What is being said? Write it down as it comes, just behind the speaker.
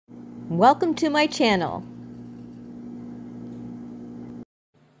Welcome to my channel.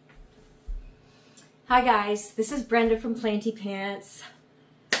 Hi guys, this is Brenda from Planty Pants.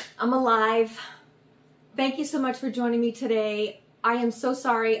 I'm alive. Thank you so much for joining me today. I am so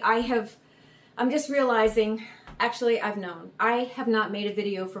sorry. I'm just realizing, actually I've known, I have not made a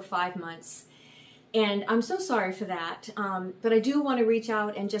video for 5 months. And I'm so sorry for that. But I do want to reach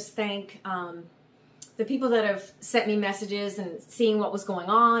out and just thank the people that have sent me messages and seeing what was going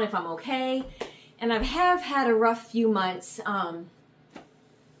on, if I'm okay. And I have had a rough few months.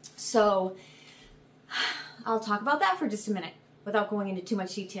 So I'll talk about that for just a minute without going into too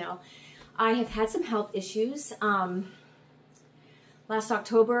much detail. I have had some health issues. Last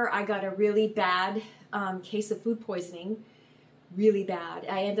October, I got a really bad case of food poisoning. Really bad.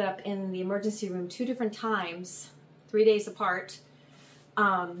 I ended up in the emergency room 2 different times, 3 days apart,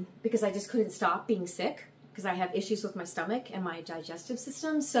 because I just couldn't stop being sick because I have issues with my stomach and my digestive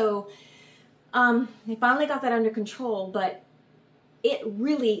system. So I finally got that under control, but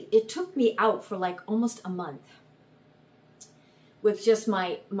it took me out for like almost a month with just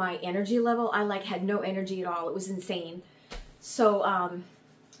my energy level. I had no energy at all. It was insane. So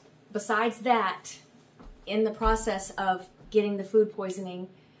besides that, in the process of getting the food poisoning,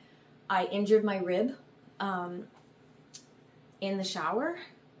 I injured my rib in the shower,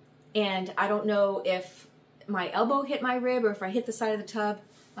 and I don't know if my elbow hit my rib or if I hit the side of the tub.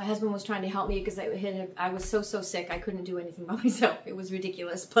 My husband was trying to help me because I was so sick I couldn't do anything by myself. It was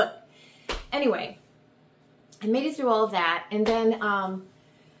ridiculous. But anyway, I made it through all of that, and then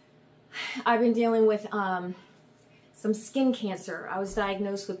I've been dealing with some skin cancer. I was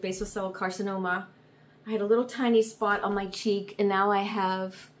diagnosed with basal cell carcinoma. I had a little tiny spot on my cheek, and now I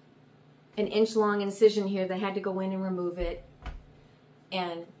have an inch-long incision here that I had to go in and remove it.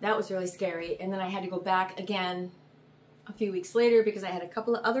 And that was really scary. And then I had to go back again a few weeks later because I had a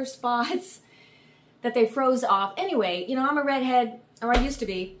couple of other spots that they froze off. Anyway, you know, I'm a redhead, or I used to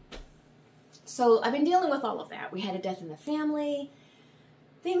be. So I've been dealing with all of that. We had a death in the family.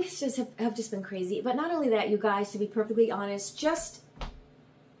 Things just have just been crazy. But not only that, you guys, to be perfectly honest, just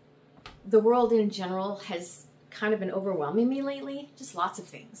the world in general has kind of been overwhelming me lately. Just lots of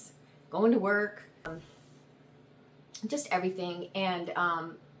things. Going to work, just everything. And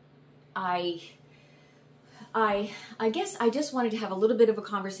I guess I just wanted to have a little bit of a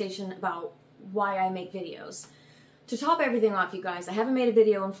conversation about why I make videos. To top everything off, you guys, I haven't made a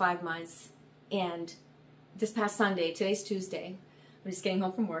video in 5 months. And this past Sunday, today's Tuesday, I'm just getting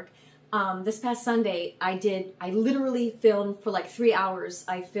home from work. This past Sunday, I literally filmed for like 3 hours.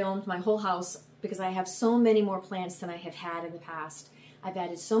 I filmed my whole house because I have so many more plants than I have had in the past. I've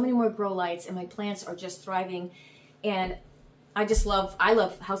added so many more grow lights, and my plants are just thriving. And I love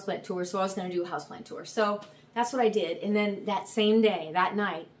houseplant tours, so I was going to do a houseplant tour. So that's what I did. And then that same day, that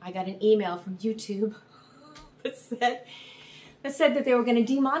night, I got an email from YouTube that said that they were going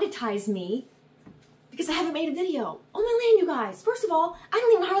to demonetize me because I haven't made a video. Omiland, you guys. First of all, I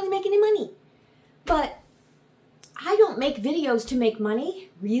don't even hardly make any money. But I don't make videos to make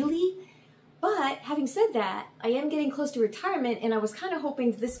money, really. But having said that, I am getting close to retirement, and I was kind of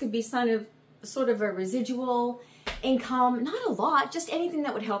hoping this could be sort of a residual income. Not a lot, just anything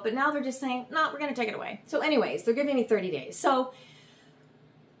that would help. But now they're just saying, no, we're going to take it away. So anyways, they're giving me 30 days. So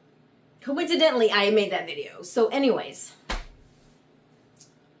coincidentally, I made that video. So anyways,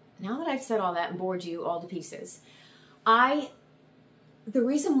 now that I've said all that and bored you all to pieces, the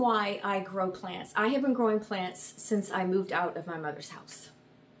reason why I grow plants, I have been growing plants since I moved out of my mother's house.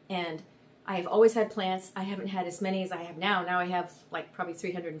 And I have always had plants. I haven't had as many as I have now. Now I have like probably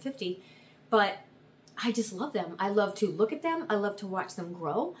 350, but I just love them. I love to look at them. I love to watch them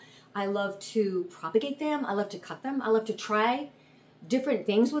grow. I love to propagate them. I love to cut them. I love to try different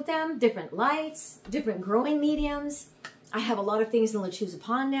things with them, different lights, different growing mediums. I have a lot of things in Lechuza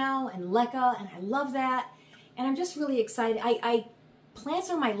Pond now and Leca, and I love that. And I'm just really excited. Plants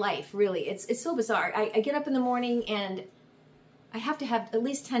are my life, really. It's so bizarre. I get up in the morning and I have to have at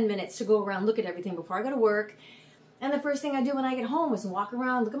least 10 minutes to go around, look at everything before I go to work. And the first thing I do when I get home is walk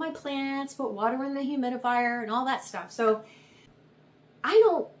around, look at my plants, put water in the humidifier and all that stuff. So I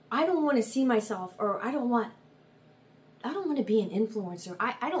don't want to see myself, or I don't want to be an influencer.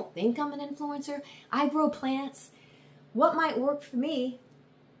 I don't think I'm an influencer. I grow plants. What might work for me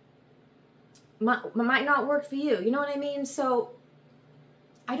might not work for you. You know what I mean? So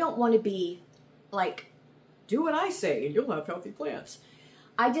I don't want to be like, do what I say and you'll have healthy plants.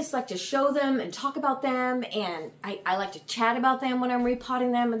 I just like to show them and talk about them, and I like to chat about them when I'm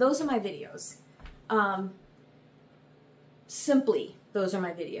repotting them, and those are my videos. Simply, those are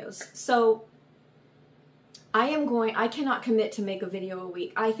my videos. So I cannot commit to make a video a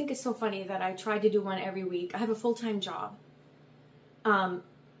week. I think it's so funny that I tried to do one every week. I have a full-time job. I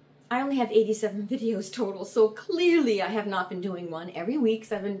only have 87 videos total, so clearly I have not been doing one every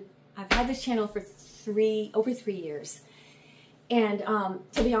week. I've had this channel for over 3 years. And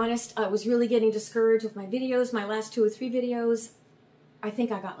to be honest, I was really getting discouraged with my videos. My last 2 or 3 videos, I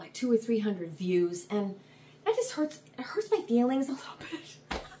think I got like 200 or 300 views, and that just hurts my feelings a little bit.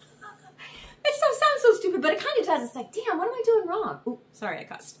 It sounds so stupid, but it kind of does. It's like, damn, what am I doing wrong? Ooh, sorry, I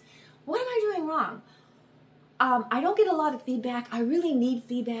cussed. What am I doing wrong? I don't get a lot of feedback. I really need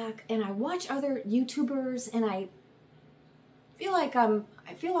feedback, and I watch other YouTubers, and I feel like I'm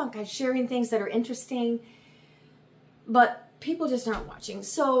sharing things that are interesting, but people just aren't watching.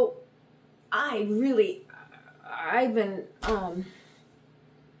 So I've been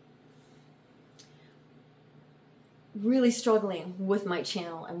really struggling with my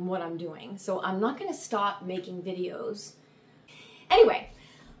channel and what I'm doing. So I'm not going to stop making videos. Anyway,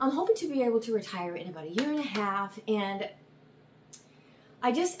 I'm hoping to be able to retire in about 1.5 years, and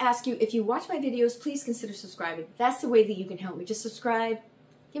I just ask you, if you watch my videos, please consider subscribing. That's the way that you can help me. Just subscribe,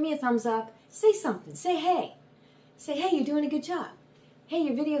 give me a thumbs up, say something, say hey. Say, hey, you're doing a good job. Hey,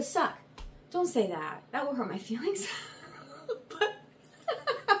 your videos suck. Don't say that. That will hurt my feelings. But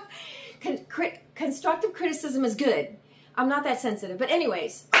constructive criticism is good. I'm not that sensitive. But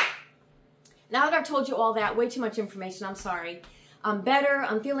anyways, now that I've told you all that, way too much information, I'm sorry. I'm better.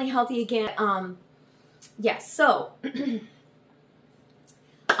 I'm feeling healthy again. Yes, so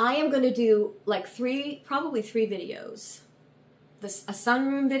I am going to do like probably three videos. A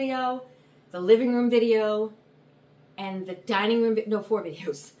sunroom video, the living room video, and the dining room, no, 4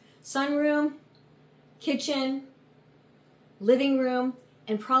 videos. Sunroom, kitchen, living room,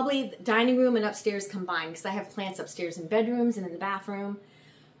 and probably the dining room and upstairs combined, because I have plants upstairs in bedrooms and in the bathroom.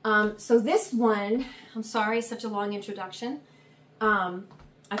 So this one, I'm sorry, such a long introduction. I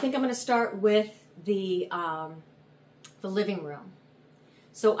think I'm going to start with the living room.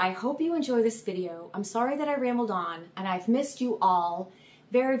 So I hope you enjoy this video. I'm sorry that I rambled on, and I've missed you all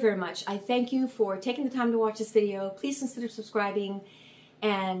very, very much. I thank you for taking the time to watch this video. Please consider subscribing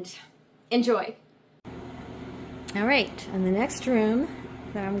and enjoy. All right, and the next room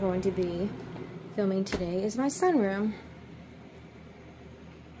that I'm going to be filming today is my sunroom.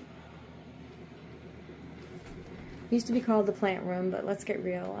 It used to be called the plant room, but let's get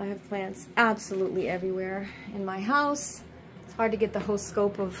real. I have plants absolutely everywhere in my house. It's hard to get the whole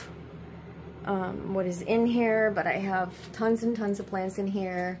scope of what is in here, but I have tons and tons of plants in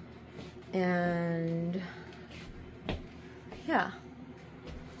here. And yeah,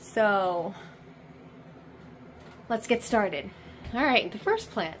 so let's get started. All right, the first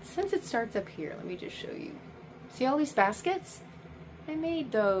plant, since it starts up here, let me just show you. See all these baskets? I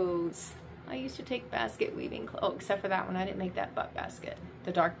made those. I used to take basket weaving, oh, except for that one. I didn't make that butt basket,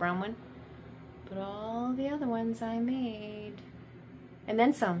 the dark brown one. But all the other ones I made. And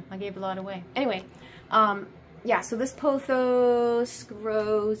then some. I gave a lot away. Anyway, yeah, so this pothos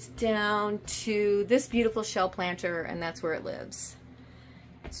grows down to this beautiful shell planter, and that's where it lives.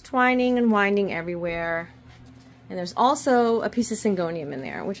 It's twining and winding everywhere. And there's also a piece of syngonium in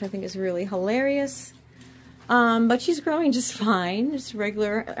there, which I think is really hilarious. But she's growing just fine. Just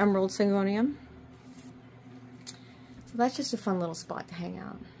regular emerald syngonium. So that's just a fun little spot to hang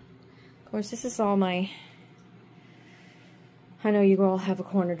out. Of course, this is all my... I know you all have a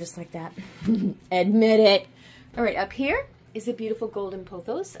corner just like that. Admit it. All right, up here is a beautiful golden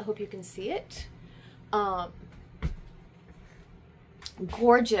pothos. I hope you can see it.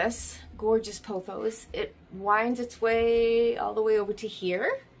 Gorgeous, gorgeous pothos. It winds its way all the way over to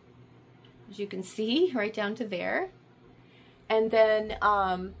here, as you can see, right down to there. And then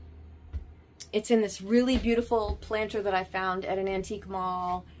it's in this really beautiful planter that I found at an antique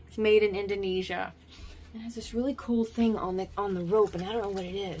mall. It's made in Indonesia. It has this really cool thing on the rope, and I don't know what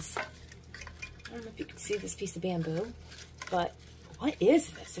it is. I don't know if you can see this piece of bamboo, but what is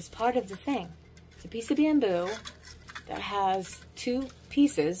this? It's part of the thing. It's a piece of bamboo that has 2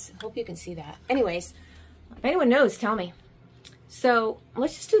 pieces. I hope you can see that. Anyways, if anyone knows, tell me. So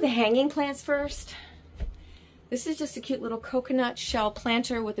let's just do the hanging plants first. This is just a cute little coconut shell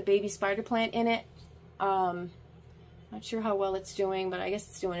planter with a baby spider plant in it. Not sure how well it's doing, but I guess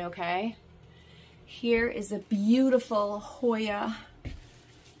it's doing okay. Here is a beautiful Hoya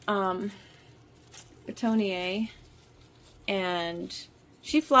Petuniae, and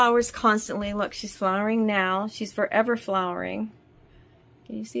she flowers constantly. Look, she's flowering now. She's forever flowering.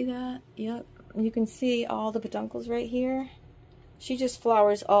 Can you see that? Yep. You can see all the peduncles right here. She just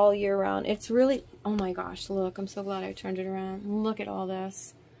flowers all year round. It's really, oh my gosh, look, I'm so glad I turned it around. Look at all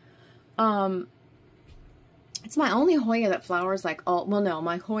this. It's my only Hoya that flowers like all, well, no,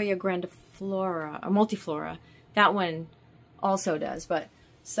 my Hoya grandiflora, or multiflora, that one also does, but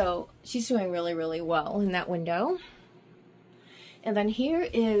so she's doing really, really well in that window. And then here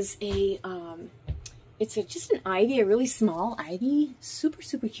is a, it's just an ivy, a really small ivy, super,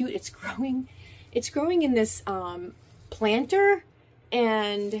 super cute. It's growing in this planter,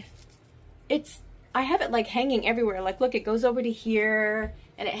 and I have it like hanging everywhere. Like, look, it goes over to here,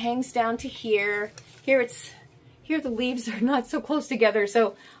 and it hangs down to here. Here the leaves are not so close together,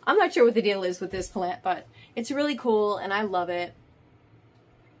 so I'm not sure what the deal is with this plant, but it's really cool, and I love it.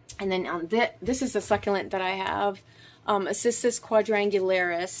 And then this is a succulent that I have, Acistus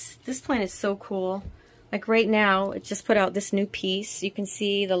quadrangularis. This plant is so cool. Like right now, it just put out this new piece. You can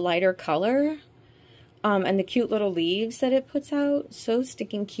see the lighter color, and the cute little leaves that it puts out. So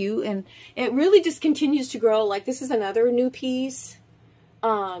stinking cute, and it really just continues to grow. Like, this is another new piece.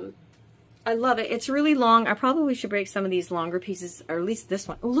 I love it. It's really long. I probably should break some of these longer pieces, or at least this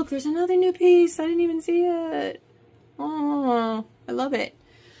one. Oh, look, there's another new piece. I didn't even see it. Oh, I love it.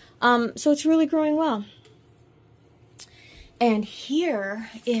 So it's really growing well. And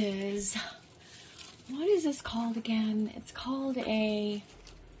here is, what is this called again? It's called a,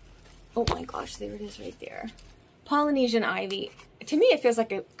 oh my gosh, there it is right there. Polynesian ivy. To me, it feels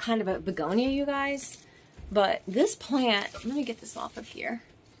like a kind of a begonia, you guys. But this plant, let me get this off of here.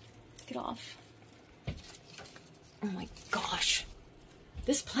 Get off. Oh my gosh.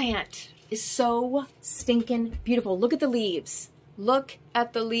 This plant is so stinking beautiful. Look at the leaves. Look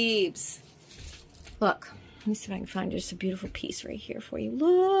at the leaves. Look. Let me see if I can find just a beautiful piece right here for you.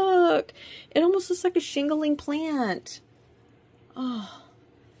 Look. It almost looks like a shingling plant. Oh.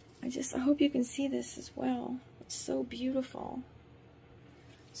 I hope you can see this as well. It's so beautiful.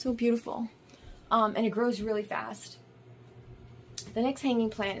 So beautiful. And it grows really fast. The next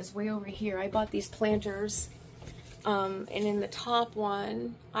hanging plant is way over here. I bought these planters, and in the top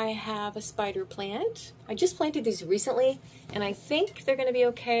one, I have a spider plant. I just planted these recently, and I think they're going to be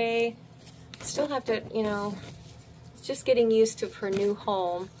okay. Still have to, you know, just getting used to her new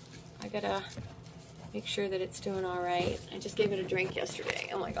home. I gotta make sure that it's doing all right. I just gave it a drink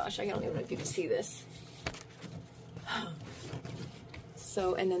yesterday. Oh my gosh, I don't even know if you can see this.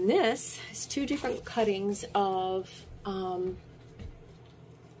 So, and then this is two different cuttings of,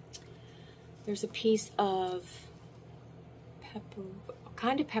 there's a piece of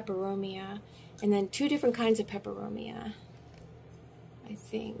kind of peperomia, and then two different kinds of peperomia, I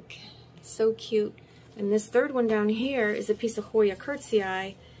think. So cute. And this third one down here is a piece of Hoya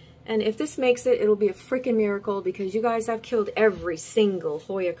curtsii, and if this makes it, it'll be a freaking miracle, because you guys, I've killed every single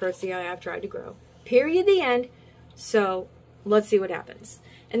Hoya curtsii I've tried to grow. Period, the end. So let's see what happens.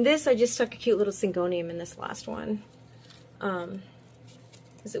 And this, I just stuck a cute little syngonium in this last one,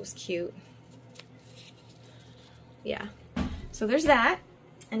 because it was cute. Yeah, so there's that.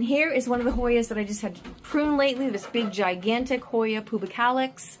 And here is one of the Hoyas that I just had to prune lately, this big gigantic Hoya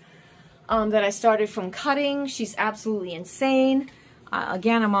pubicalyx that I started from cutting. She's absolutely insane.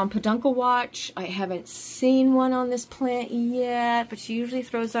 Again, I'm on peduncle watch. I haven't seen one on this plant yet, but she usually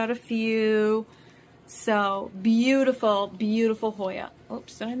throws out a few. So beautiful, beautiful Hoya.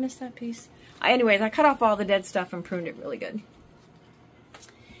 Oops, did I miss that piece? Anyways, I cut off all the dead stuff and pruned it really good.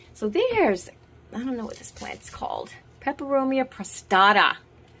 So there's, I don't know what this plant's called. Peperomia prostata.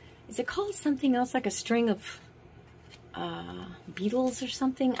 Is it called something else, like a string of beetles or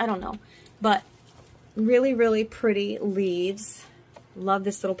something? I don't know. But really, really pretty leaves. Love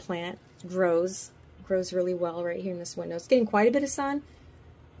this little plant. Grows really well right here in this window. It's getting quite a bit of sun.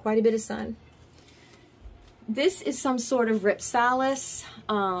 Quite a bit of sun. This is some sort of ripsalis.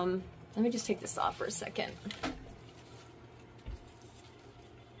 Let me just take this off for a second.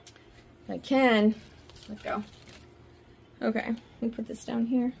 I can. Let go. Okay, let me put this down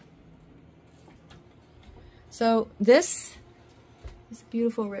here. So this is a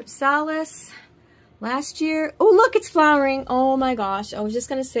beautiful ripsalis. Last year, oh look, it's flowering. Oh my gosh, I was just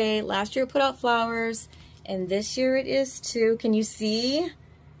gonna say, last year it put out flowers, and this year it is too. Can you see?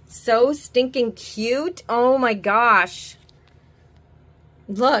 So stinking cute. Oh my gosh.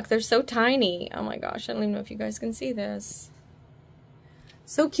 Look, they're so tiny. Oh my gosh, I don't even know if you guys can see this.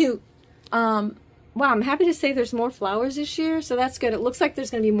 So cute. Wow, I'm happy to say there's more flowers this year, so that's good. It looks like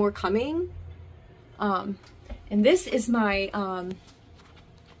there's going to be more coming. And this is my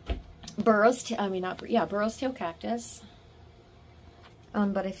burrow's tail cactus.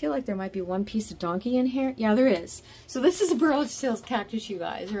 But I feel like there might be one piece of donkey in here. Yeah, there is. So this is a burrow's tail cactus, you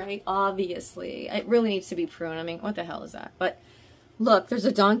guys, right? Obviously. It really needs to be pruned. I mean, what the hell is that? But look, there's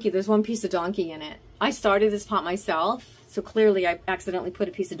a donkey. There's one piece of donkey in it. I started this pot myself. So clearly I accidentally put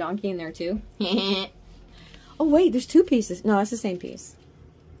a piece of donkey in there too. Oh, wait, there's two pieces. No, that's the same piece.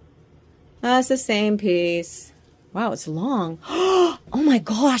 That's the same piece. Wow, it's long. Oh my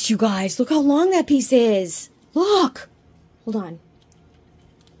gosh, you guys. Look how long that piece is. Look. Hold on.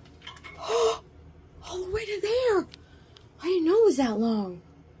 All the way to there. I didn't know it was that long.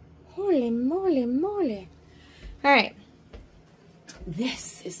 Holy moly moly. All right.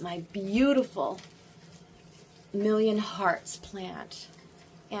 This is my beautiful Million Hearts plant.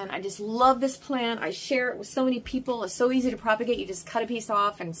 And I just love this plant. I share it with so many people. It's so easy to propagate. You just cut a piece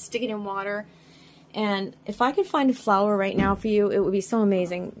off and stick it in water. And if I could find a flower right now for you, it would be so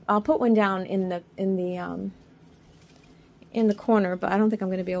amazing. I'll put one down in the corner, but I don't think I'm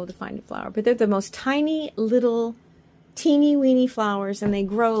going to be able to find a flower. But they're the most tiny little teeny weeny flowers, and they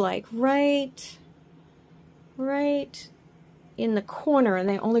grow like right in the corner, and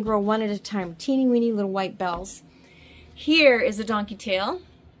they only grow one at a time. Teeny weeny little white bells. Here is a donkey tail.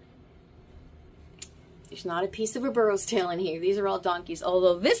 There's not a piece of a burro's tail in here. These are all donkeys.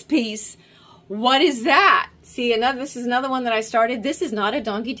 Although this piece, what is that? See, this is another one that I started. This is not a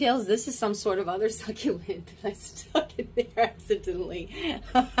donkey tail. This is some sort of other succulent that I stuck in there accidentally.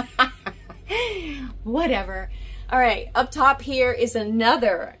 Whatever. All right, up top here is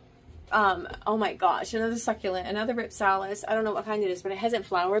another, oh my gosh, another succulent, another Ripsalis. I don't know what kind it is, but it hasn't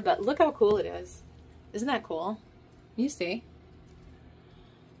flowered, but look how cool it is. Isn't that cool? You see?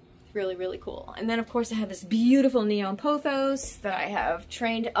 Really, really cool. And then, of course, I have this beautiful neon pothos that I have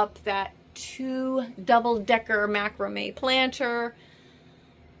trained up that 2 double-decker macrame planter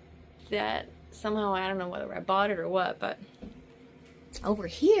that somehow, I don't know whether I bought it or what, but over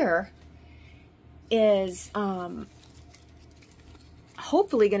here is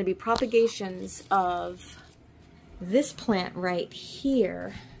hopefully going to be propagations of this plant right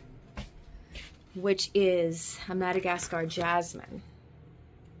here, which is a Madagascar jasmine.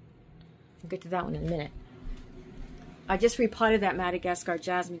 I'll get to that one in a minute. I just repotted that Madagascar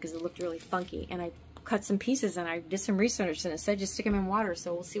jasmine because it looked really funky, and I cut some pieces and I did some research and it said just stick them in water,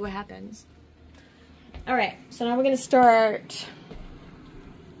 so we'll see what happens. All right, so now we're going to start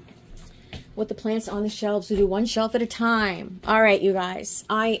with the plants on the shelves. We do one shelf at a time. All right, you guys,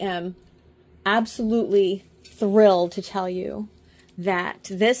 I am absolutely thrilled to tell you that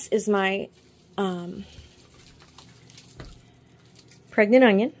this is my pregnant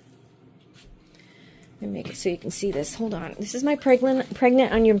onion. Let me make it so you can see this. Hold on. This is my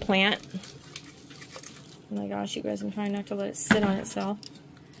pregnant onion plant. Oh my gosh, you guys, I'm trying not to let it sit on itself.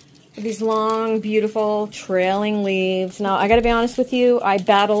 With these long, beautiful, trailing leaves. Now, I gotta be honest with you, I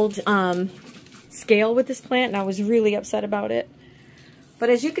battled scale with this plant, and I was really upset about it.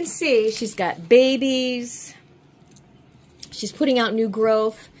 But as you can see, she's got babies. She's putting out new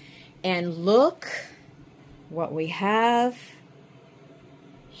growth. And look what we have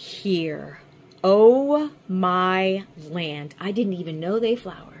here. Oh my land. I didn't even know they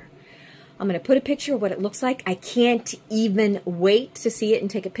flower. I'm going to put a picture of what it looks like. I can't even wait to see it and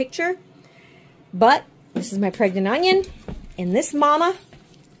take a picture. But this is my pregnant onion, and this mama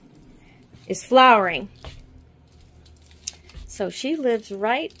is flowering. So she lives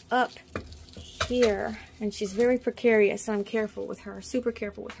right up here, and she's very precarious, so I'm careful with her, super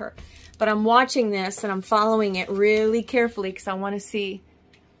careful with her. But I'm watching this, and I'm following it really carefully because I want to see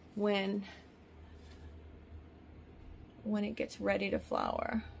when it gets ready to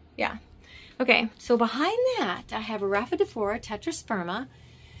flower. Yeah. Okay, so behind that, I have a Rhaphidophora tetrasperma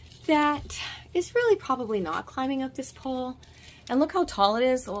that is really probably not climbing up this pole. And look how tall it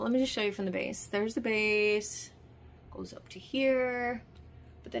is. Well, let me just show you from the base. There's the base. Goes up to here.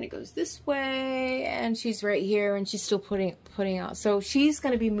 But then it goes this way, and she's right here, and she's still putting out. So she's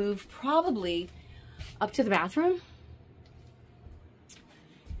going to be moved probably up to the bathroom.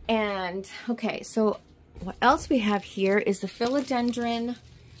 And, okay, so what else we have here is the Philodendron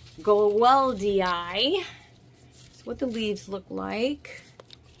Goeldii. That's what the leaves look like.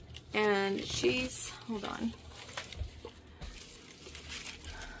 And she's, hold on.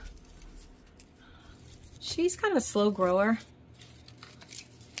 She's kind of a slow grower.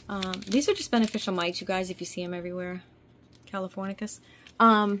 These are just beneficial mites, you guys, if you see them everywhere. Californicus.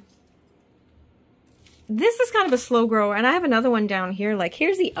 This is kind of a slow grower, and I have another one down here. Like,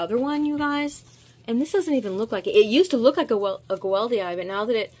 here's the other one, you guys. And this doesn't even look like it. It used to look like a Goeldii, but now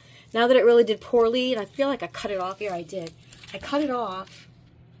that it really did poorly, and I feel like I cut it off. Here, I did. I cut it off,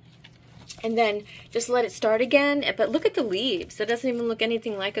 and then just let it start again. But look at the leaves. It doesn't even look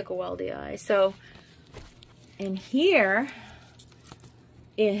anything like a Goeldii. So, and here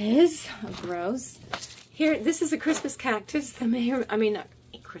is, oh, gross. Here, this is a Christmas cactus. Not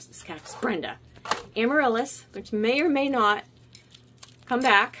Christmas cactus, Brenda. Amaryllis, which may or may not come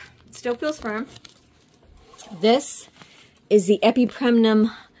back. It still feels firm. This is the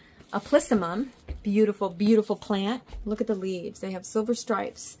Epipremnum aplissimum. Beautiful, beautiful plant. Look at the leaves. They have silver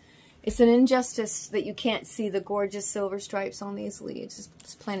stripes. It's an injustice that you can't see the gorgeous silver stripes on these leaves.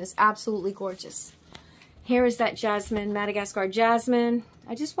 This plant is absolutely gorgeous. Here is that jasmine, Madagascar jasmine.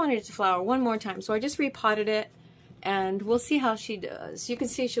 I just wanted it to flower one more time, so I just repotted it, and we'll see how she does. You can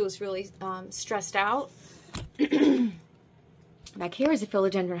see she was really stressed out. Back here is a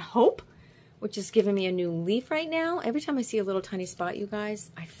philodendron hope, which is giving me a new leaf right now. Every time I see a little tiny spot, you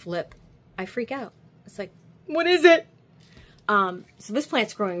guys, I flip. I freak out. It's like, what is it? So this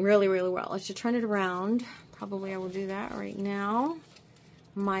plant's growing really, really well. Let's just turn it around. Probably I will do that right now.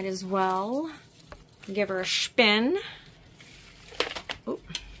 Might as well give her a spin. Oh.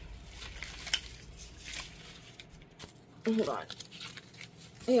 Hold on.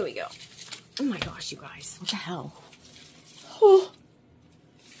 Here we go. Oh my gosh, you guys. What the hell? Oh.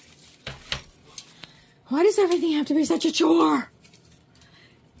 Why does everything have to be such a chore?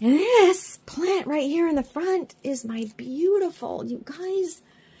 And this plant right here in the front is my beautiful, you guys.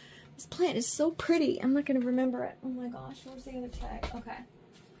 This plant is so pretty. I'm not going to remember it. Oh my gosh, where's the other tag? Okay.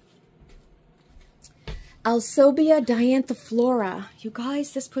 Alsobia dianthiflora. You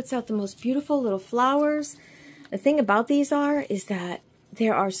guys, this puts out the most beautiful little flowers. The thing about these is that they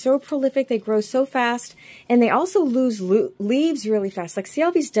are so prolific. They grow so fast. And they also lose leaves really fast. Like, see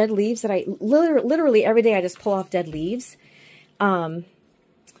all these dead leaves that I literally every day I just pull off dead leaves.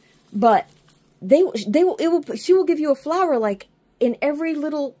 But she will give you a flower like in every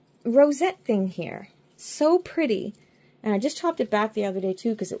little rosette thing here. So pretty. And I just chopped it back the other day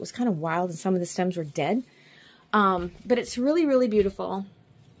too because it was kind of wild and some of the stems were dead. But it's really, really beautiful.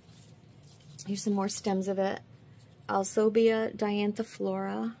 Here's some more stems of it. Alsobia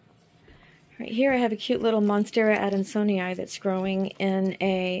dianthiflora. Right here I have a cute little Monstera adansonii that's growing in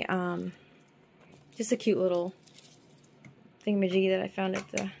a, just a cute little thingamajiggy that I found at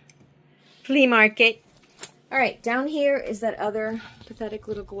the flea market. Alright, down here is that other pathetic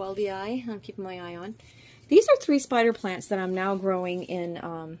little Guelbii I'm keeping my eye on. These are 3 spider plants that I'm now growing in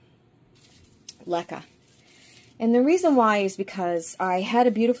leca. And the reason why is because I had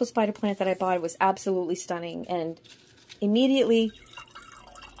a beautiful spider plant that I bought. It was absolutely stunning. And immediately,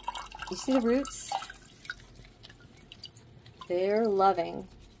 you see the roots? They're loving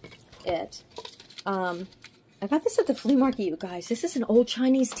it. I got this at the flea market, you guys. This is an old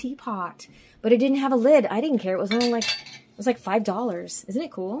Chinese teapot. But it didn't have a lid. I didn't care. It was only like, it was like $5. Isn't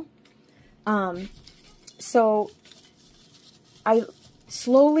it cool? So, I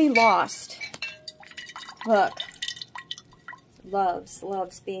slowly lost. Look.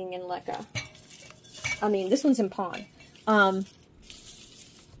 Loves being in leca. I mean, this one's in pond.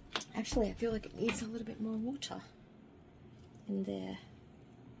 Actually, I feel like it needs a little bit more water in there.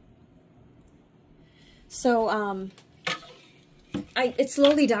 So, it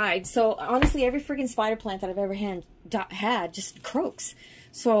slowly died. So, honestly, every freaking spider plant that I've ever had just croaks.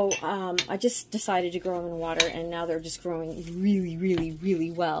 So, I just decided to grow them in water, and now they're just growing really, really,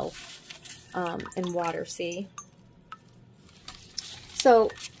 really well in water, see?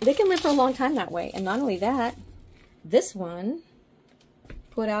 So, they can live for a long time that way. And not only that, this one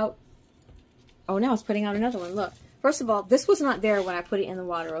put out, oh, now it's putting out another one. Look, first of all, this was not there when I put it in the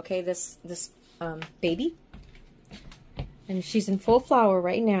water, okay? This baby. And she's in full flower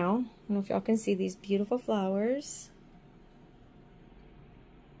right now. I don't know if y'all can see these beautiful flowers.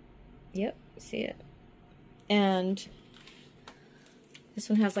 Yep, see it. And this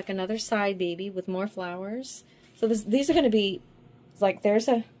one has like another side baby with more flowers. So these are going to be like, there's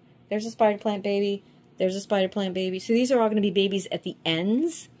a spider plant baby, there's a spider plant baby. So these are all going to be babies at the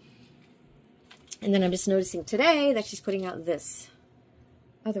ends. And then I'm just noticing today that she's putting out this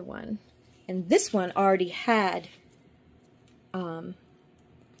other one. And this one already had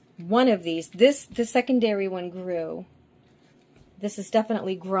one of these. The secondary one grew. This is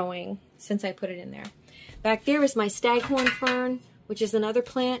definitely growing since I put it in there. Back there is my staghorn fern, which is another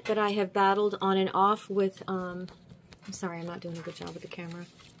plant that I have battled on and off with, I'm sorry, I'm not doing a good job with the camera.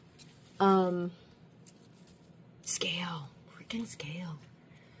 Scale. Freaking scale.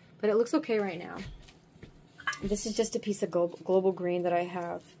 But it looks okay right now. This is just a piece of global green that I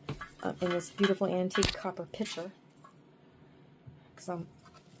have in this beautiful antique copper pitcher. Because I'm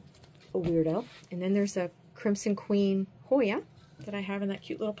a weirdo. And then there's a Crimson Queen Hoya that I have in that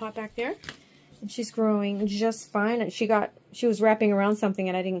cute little pot back there. And she's growing just fine. And she was wrapping around something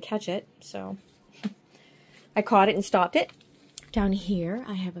and I didn't catch it. So I caught it and stopped it. Down here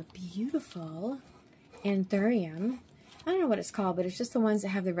I have a beautiful anthurium. I don't know what it's called, but it's just the ones that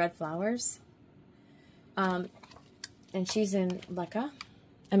have the red flowers. And she's in leca.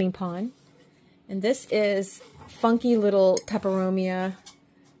 I mean pond. And this is funky little peperomia.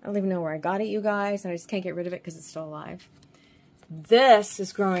 I don't even know where I got it, you guys, and I just can't get rid of it because it's still alive. This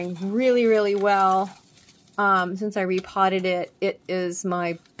is growing really, really well. Since I repotted it, it is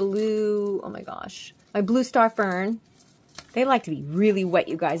my blue, oh my gosh, my blue star fern. They like to be really wet,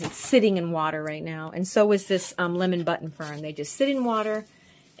 you guys. It's sitting in water right now. And so is this lemon button fern. They just sit in water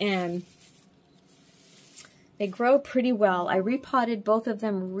and they grow pretty well. I repotted both of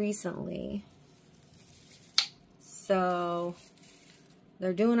them recently. So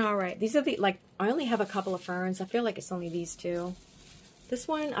they're doing all right. These are the, like, I only have a couple of ferns. I feel like it's only these two. This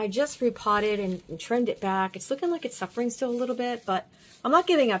one, I just repotted and trimmed it back. It's looking like it's suffering still a little bit, but I'm not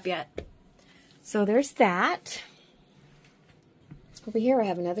giving up yet. So there's that. Over here, I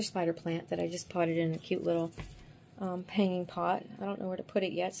have another spider plant that I just potted in a cute little hanging pot. I don't know where to put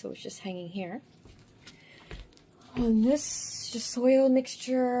it yet, so it's just hanging here. And this just soil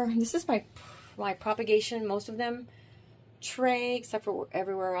mixture. This is my propagation, most of them tray, except for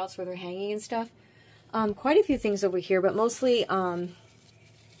everywhere else where they're hanging and stuff. Quite a few things over here, but mostly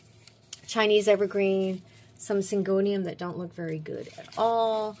Chinese evergreen, some syngonium that don't look very good at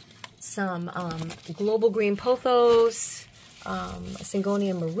all, some global green pothos,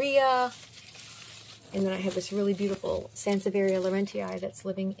 Syngonium Maria, and then I have this really beautiful Sansevieria laurentii that's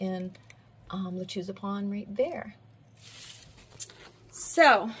living in Lechuza Pond right there.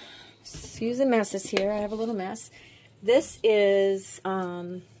 So, excuse the messes here. I have a little mess. This is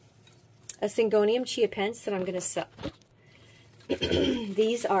a Syngonium chiapense that I'm going to sell.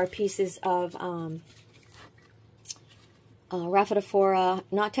 These are pieces of Rhaphidophora,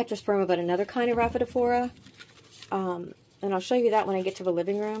 not Tetrasperma, but another kind of Rhaphidophora. And I'll show you that when I get to the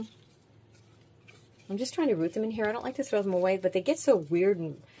living room. I'm just trying to root them in here. I don't like to throw them away, but they get so weird,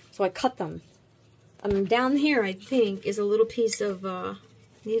 and so I cut them. Down here, I think, is a little piece of,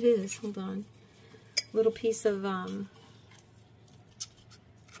 it is, hold on, little piece of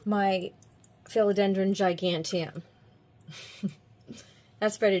my Philodendron giganteum.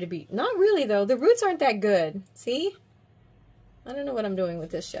 That's ready to be. Not really, though. The roots aren't that good. See? I don't know what I'm doing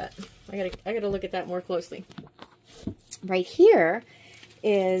with this yet. I gotta look at that more closely. Right here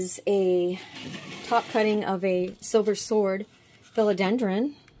is a top cutting of a silver sword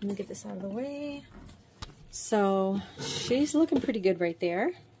philodendron. Let me get this out of the way. So she's looking pretty good right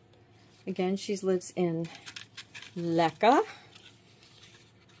there. Again, she lives in Leca.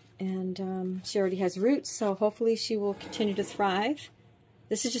 And she already has roots, so hopefully she will continue to thrive.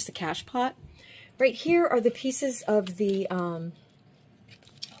 This is just a cash pot. Right here are the pieces of the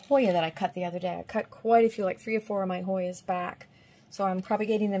Hoya that I cut the other day. I cut quite a few, like 3 or 4 of my Hoyas back. So I'm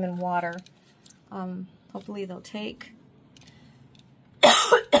propagating them in water. Hopefully they'll take.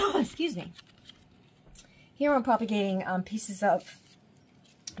 Excuse me. Here I'm propagating pieces of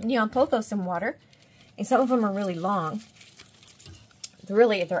neon pothos in water. And some of them are really long.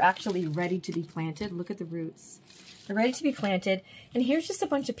 They're actually ready to be planted. Look at the roots. They're ready to be planted. And here's just a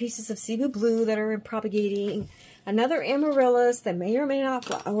bunch of pieces of Cebu Blue that are propagating. Another Amaryllis that may or may not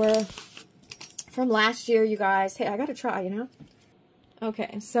flower from last year, you guys. Hey, I gotta try, you know?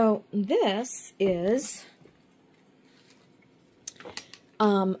 Okay, so this is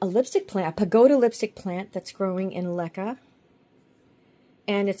a lipstick plant, a pagoda lipstick plant that's growing in Leca.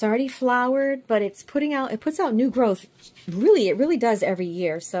 And it's already flowered, but it puts out new growth. Really, it really does every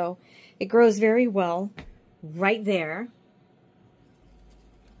year. So it grows very well right there.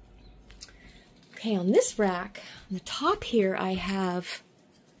 Okay, on this rack, on the top here, I have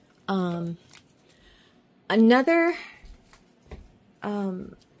another, oh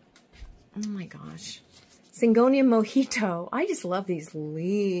my gosh, Syngonium Mojito. I just love these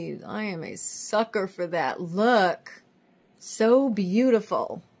leaves. I am a sucker for that. Look. So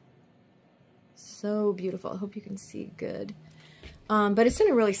beautiful. So beautiful. I hope you can see good. But it's in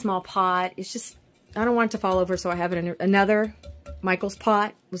a really small pot. It's just, I don't want it to fall over, so I have it in another Michael's pot.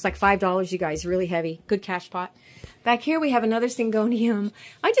 It was like $5, you guys. Really heavy. Good cash pot. Back here we have another Syngonium.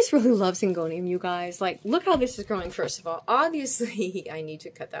 I just really love Syngonium, you guys. Like, look how this is growing, first of all. Obviously, I need to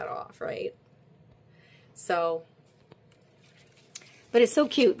cut that off, right? So, but it's so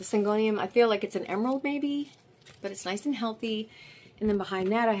cute. The Syngonium, I feel like it's an emerald maybe, but it's nice and healthy. And then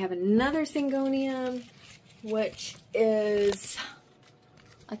behind that I have another Syngonium, which is,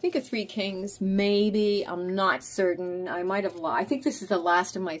 I think a Three Kings, maybe. I'm not certain. I might have lied. I think this is the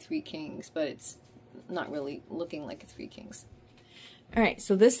last of my Three Kings, but it's not really looking like a Three Kings. All right,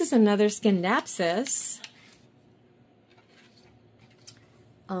 so this is another Scindapsus.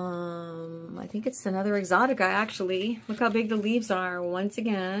 I think it's another Exotica, actually. Look how big the leaves are once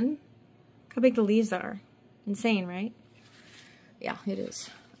again. Look how big the leaves are. Insane, right? Yeah, it is.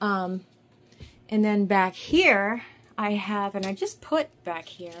 And And then back here, I have, and I just put back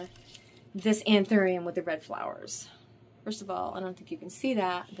here, this anthurium with the red flowers. First of all, I don't think you can see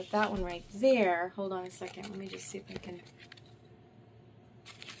that, but that one right there, hold on a second, let me just see if I can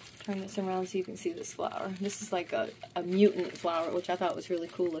turn this around so you can see this flower. This is like a mutant flower, which I thought was really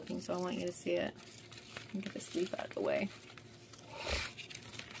cool looking, so I want you to see it. Let me get this leaf out of the way.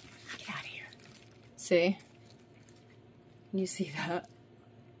 Get out of here. See? Can you see that?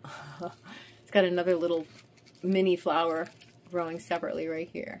 It's got another little mini flower growing separately right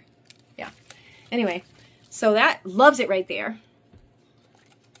here. Yeah. Anyway, so that loves it right there.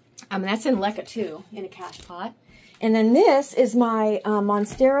 That's in Leca too, in a cash pot. And then this is my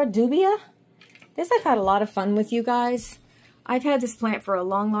Monstera dubia. This I've had a lot of fun with, you guys. I've had this plant for a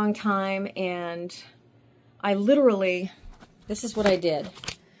long, long time, and I literally, this is what I did.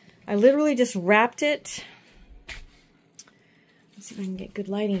 I literally just wrapped it. Let's see if I can get good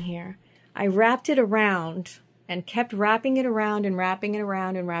lighting here. I wrapped it around and kept wrapping it around and wrapping it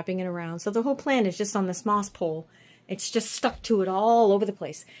around and wrapping it around. So the whole plant is just on this moss pole. It's just stuck to it all over the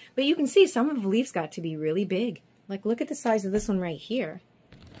place. But you can see some of the leaves got to be really big. Like, look at the size of this one right here.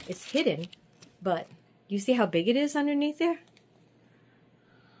 It's hidden, but you see how big it is underneath there?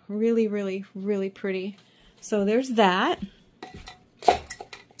 Really, really, really pretty. So there's that.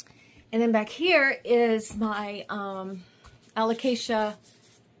 And then back here is my Alocasia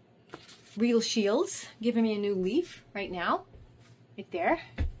Real Shields, giving me a new leaf right now. Right there.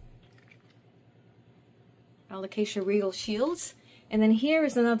 Alocasia Real Shields. And then here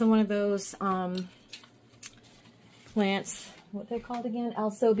is another one of those plants. What they're called again?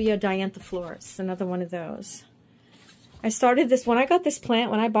 Alsobia dianthiflorus. Another one of those. I started this, when I got this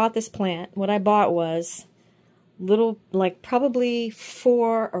plant, when I bought this plant, what I bought was little, like probably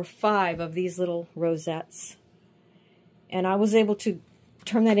 4 or 5 of these little rosettes. And I was able to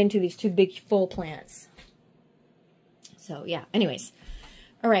turn that into these 2 big full plants. So yeah, anyways.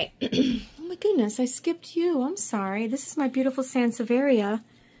 All right. Oh my goodness, I skipped you. I'm sorry. This is my beautiful Sansevieria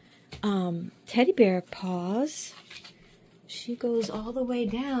teddy bear paws. She goes all the way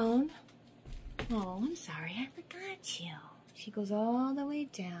down. Oh, I'm sorry, I forgot you. She goes all the way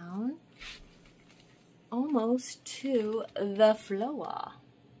down, almost to the floor.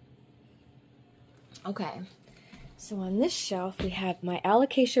 Okay, so on this shelf we have my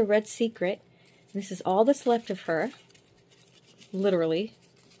Alocasia Red Secret. This is all that's left of her. Literally,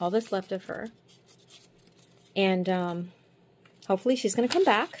 all that's left of her. And hopefully she's going to come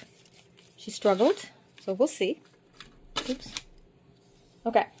back. She struggled, so we'll see. Oops.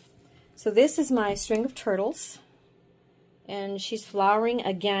 Okay, so this is my string of turtles, and she's flowering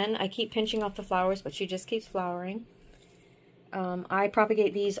again. I keep pinching off the flowers, but she just keeps flowering. I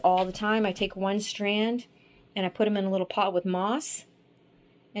propagate these all the time. I take one strand, and I put them in a little pot with moss,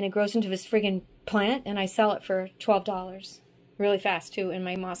 and it grows into this friggin' plant, and I sell it for $12. Really fast, too, in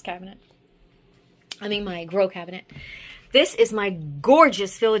my moss cabinet. I mean, my grow cabinet. This is my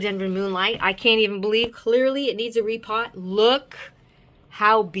gorgeous Philodendron Moonlight. I can't even believe. Clearly, it needs a repot. Look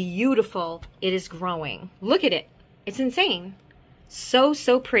how beautiful it is growing. Look at it. It's insane. So,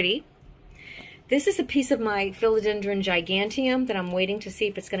 so pretty. This is a piece of my Philodendron Giganteum that I'm waiting to see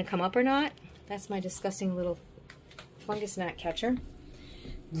if it's going to come up or not. That's my disgusting little fungus gnat catcher.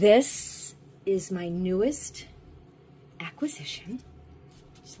 This is my newest acquisition.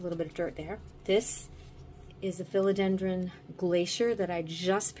 Just a little bit of dirt there. This is a Philodendron Glacier that I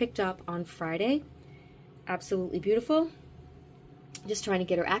just picked up on Friday. Absolutely beautiful. Just trying to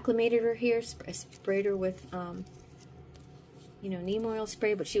get her acclimated her here. I sprayed her with, you know, neem oil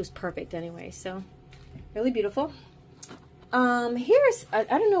spray, but she was perfect anyway, so really beautiful. Here's, I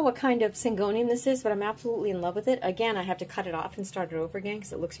don't know what kind of Syngonium this is, but I'm absolutely in love with it. Again, I have to cut it off and start it over again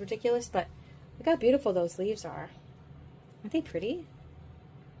because it looks ridiculous, but look how beautiful those leaves are. Aren't they pretty?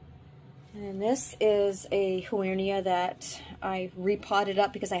 And this is a Huernia that I repotted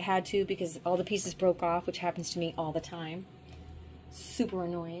up because I had to, because all the pieces broke off, which happens to me all the time. Super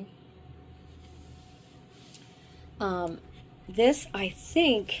annoying. This, I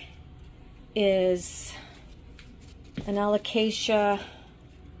think, is an Alocasia.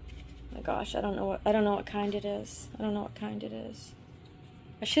 Oh my gosh, I don't know what kind it is. I don't know what kind it is.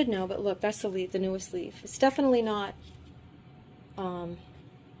 I should know, but look, that's the leaf, the newest leaf. It's definitely not.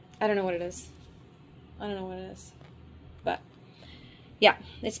 I don't know what it is. I don't know what it is. But, yeah,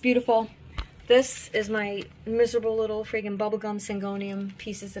 it's beautiful. This is my miserable little friggin' bubblegum Syngonium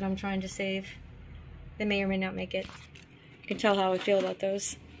pieces that I'm trying to save. They may or may not make it. You can tell how I feel about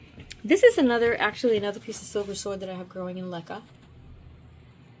those. This is actually another piece of Silver Sword that I have growing in Leca.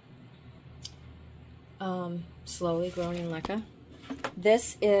 Slowly growing in Leca.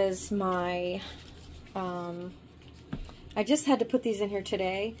 This is my, I just had to put these in here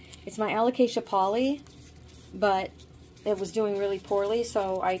today. It's my Alocasia Poly, but it was doing really poorly,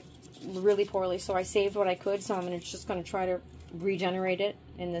 so I saved what I could, so I'm just going to try to regenerate it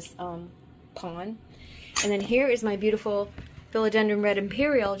in this pond. And then here is my beautiful Philodendron Red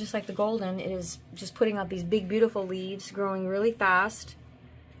Imperial, just like the golden. It is just putting out these big, beautiful leaves, growing really fast.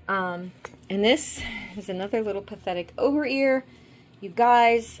 And this is another little pathetic over-ear. You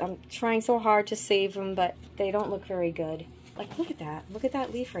guys, I'm trying so hard to save them, but they don't look very good. Like, look at that. Look at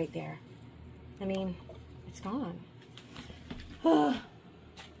that leaf right there. I mean, it's gone.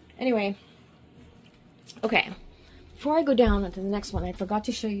 Anyway, okay. Before I go down to the next one, I forgot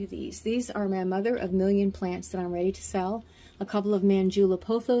to show you these. These are my mother of million plants that I'm ready to sell. A couple of Manjula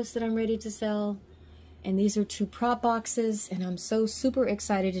pothos that I'm ready to sell. And these are 2 prop boxes, and I'm so super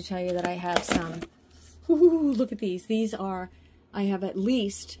excited to tell you that I have some. Ooh, look at these. These are, I have at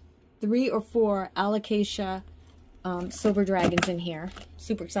least 3 or 4 Alocasia silver dragons in here.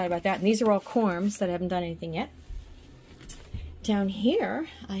 Super excited about that. And these are all corms that I haven't done anything yet. Down here,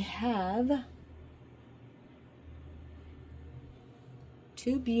 I have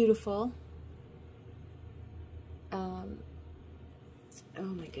 2 beautiful, oh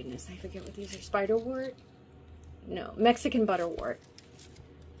my goodness, I forget what these are, spiderwort? No, Mexican butterwort,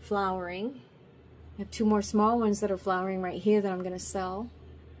 flowering. I have 2 more small ones that are flowering right here that I'm going to sell.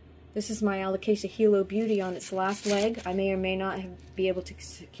 This is my Alocasia Hilo Beauty on its last leg. I may or may not be able to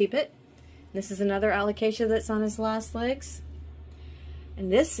keep it. This is another Alocasia that's on its last legs. And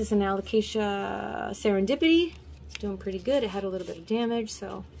this is an Alocasia Serendipity. It's doing pretty good. It had a little bit of damage,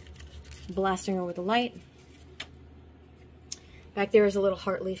 so I'm blasting her with the light. Back there is a little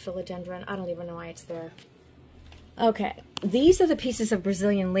heartleaf philodendron. I don't even know why it's there. Okay, these are the pieces of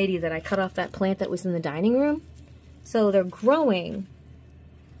Brazilian Lady that I cut off that plant that was in the dining room. So they're growing.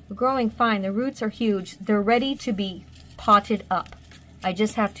 They're growing fine. The roots are huge. They're ready to be potted up. I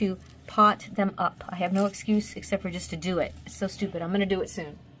just have to pot them up. I have no excuse except for just to do it. It's so stupid. I'm going to do it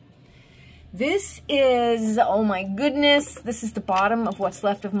soon. This is, oh my goodness, this is the bottom of what's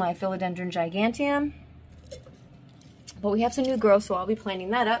left of my Philodendron Giganteum. But we have some new growth, so I'll be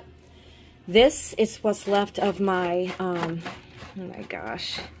planting that up. This is what's left of my, oh my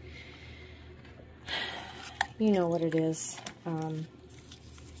gosh. You know what it is.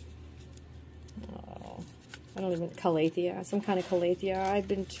 I don't even, Calathea, some kind of Calathea. I've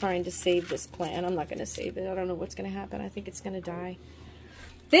been trying to save this plant. I'm not going to save it. I don't know what's going to happen. I think it's going to die.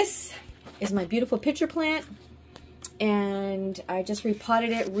 This is my beautiful pitcher plant, and I just repotted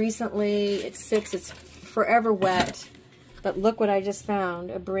it recently. It sits, it's forever wet, but look what I just found.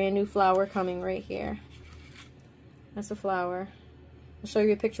 A brand new flower coming right here. That's a flower. I'll show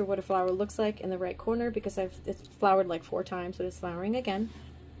you a picture of what a flower looks like in the right corner, because it's flowered like 4 times, so it's flowering again.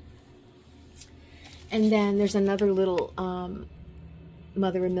 And then there's another little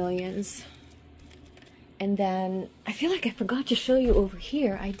Mother of Millions. And then I feel like I forgot to show you over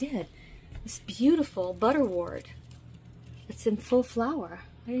here. I did. This beautiful butterwort. It's in full flower.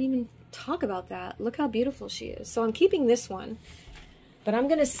 I didn't even talk about that. Look how beautiful she is. So I'm keeping this one, but I'm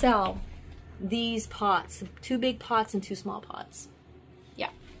going to sell these pots. 2 big pots and 2 small pots.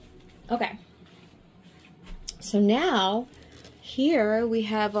 Yeah. Okay. So now here we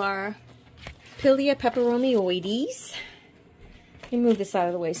have our Pilia peperomioides. Let me move this out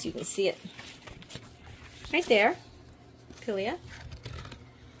of the way so you can see it. Right there, Pilia.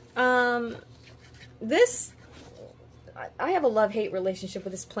 This, I have a love-hate relationship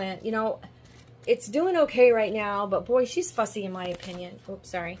with this plant. You know, it's doing okay right now, but boy, she's fussy in my opinion. Oops,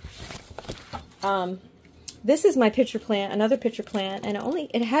 sorry. This is my pitcher plant, another pitcher plant, and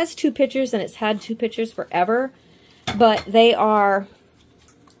it has 2 pitchers, and it's had 2 pitchers forever, but they're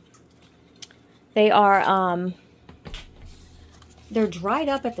dried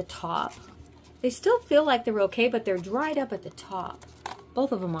up at the top. They still feel like they're okay, but they're dried up at the top.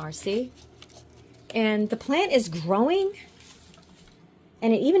 Both of them are, see? And the plant is growing,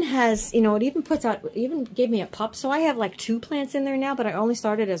 and it even has, you know, it even puts out, it even gave me a pup. So I have like 2 plants in there now, but I only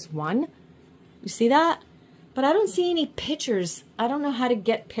started as 1. You see that? But I don't see any pictures. I don't know how to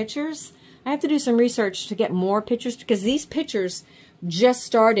get pictures. I have to do some research to get more pictures, because these pictures just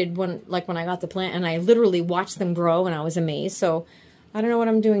started when I got the plant, and I literally watched them grow, and I was amazed. So I don't know what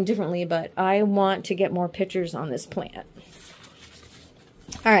I'm doing differently, but I want to get more pictures on this plant.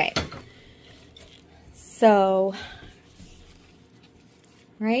 All right. So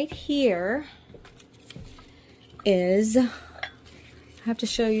right here is, I have to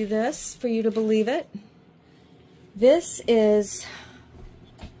show you this for you to believe it. This is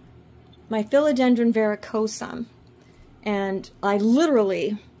my Philodendron verrucosum. And I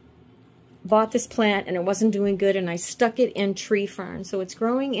literally bought this plant and it wasn't doing good, and I stuck it in tree fern. So it's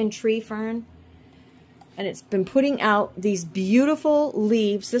growing in tree fern, and it's been putting out these beautiful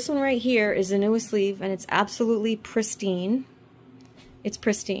leaves. This one right here is the newest leaf, and it's absolutely pristine. It's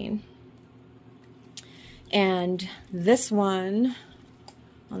pristine. And this one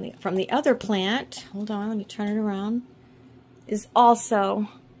from the other plant, hold on, let me turn it around, is also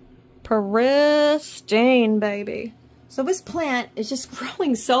pristine, baby. So this plant is just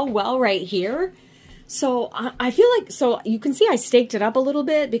growing so well right here. So I feel like, so you can see I staked it up a little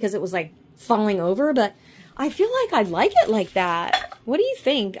bit because it was like falling over, but I feel like I like it like that. What do you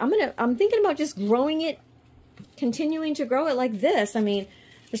think? I'm thinking about just growing it, continuing to grow it like this. I mean,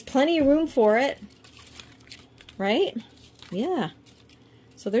 there's plenty of room for it, right? Yeah.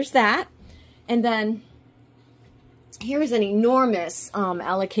 So there's that. And then here's an enormous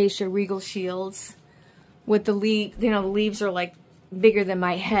Alocasia Regal Shields with the leaf, you know, the leaves are like bigger than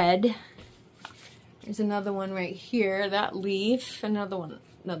my head. There's another one right here, that leaf, another one.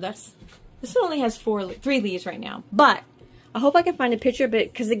 No, this one only has 3 leaves right now. But I hope I can find a picture of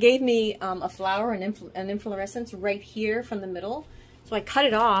it because it gave me a flower, an inflorescence right here from the middle. So I cut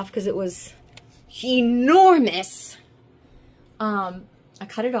it off because it was enormous. I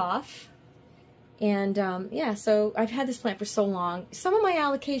cut it off. And yeah, so I've had this plant for so long. Some of my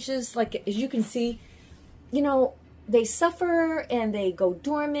alocasias, like as you can see, you know, they suffer and they go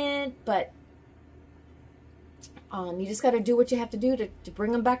dormant, but you just got to do what you have to do to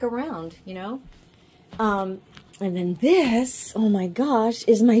bring them back around, you know. And then this, oh my gosh,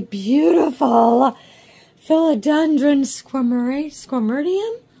 is my beautiful Philodendron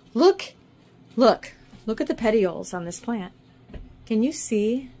squamuridium. Look at the petioles on this plant. Can you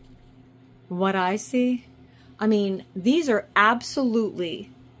see what I see? I mean, these are absolutely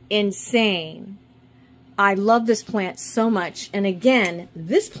insane. I love this plant so much. And again,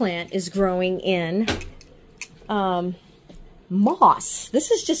 this plant is growing in moss.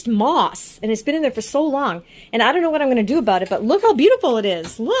 This is just moss, and it's been in there for so long. And I don't know what I'm going to do about it, but look how beautiful it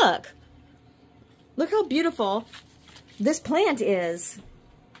is. Look how beautiful this plant is.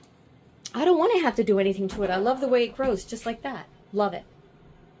 I don't want to have to do anything to it. I love the way it grows, just like that. Love it.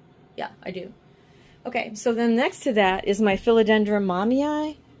 Yeah, I do. Okay, so then next to that is my Philodendron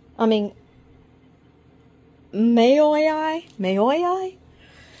mayoi.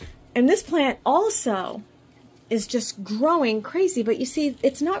 And this plant also is just growing crazy, but you see,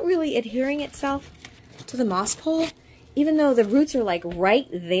 it's not really adhering itself to the moss pole. Even though the roots are like right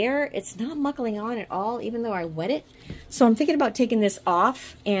there, it's not muckling on at all, even though I wet it. So I'm thinking about taking this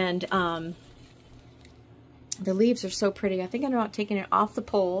off, and the leaves are so pretty. I think I'm about taking it off the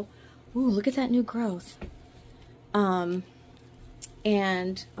pole. Ooh, look at that new growth. And,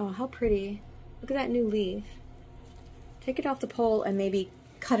 oh, how pretty. Look at that new leaf. Take it off the pole and maybe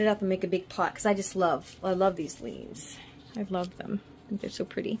cut it up and make a big pot, because I love these leaves. I love them. I think they're so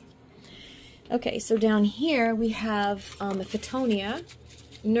pretty. Okay, so down here we have a Fittonia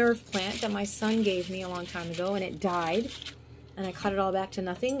nerve plant that my son gave me a long time ago, and it died. And I cut it all back to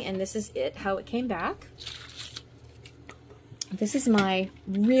nothing, and this is it, how it came back. This is my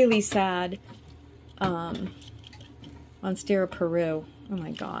really sad Monstera Peru. Oh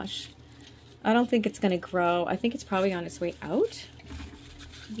my gosh. I don't think it's going to grow. I think it's probably on its way out,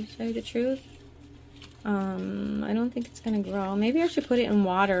 to tell you the truth. I don't think it's going to grow. Maybe I should put it in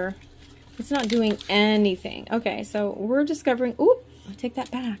water. It's not doing anything. Okay, so we're discovering... Ooh, I'll take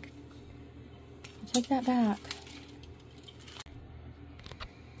that back. I'll take that back.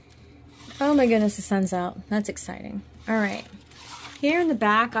 Oh my goodness, the sun's out. That's exciting. All right. Here in the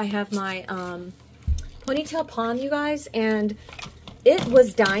back, I have my ponytail palm, you guys, and it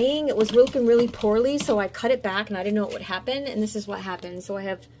was dying. It was looking really poorly, so I cut it back, and I didn't know what would happen, and this is what happened. So I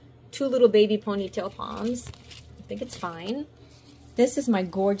have 2 little baby ponytail palms. I think it's fine. This is my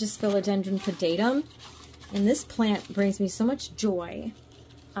gorgeous Philodendron pedatum, and this plant brings me so much joy.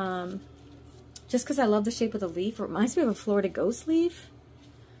 Just because I love the shape of the leaf. It reminds me of a Florida ghost leaf.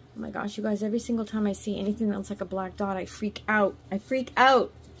 Oh my gosh, you guys, every single time I see anything that looks like a black dot, I freak out. I freak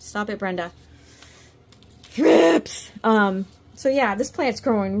out. Stop it, Brenda. Thrips. So yeah, this plant's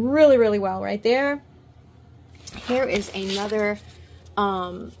growing really, really well right there. Here is another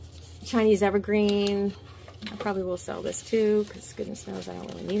Chinese evergreen. I probably will sell this too, because goodness knows I don't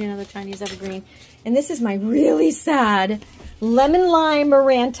really need another Chinese evergreen. And this is my really sad lemon lime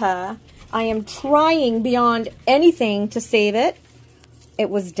Maranta. I am trying beyond anything to save it. It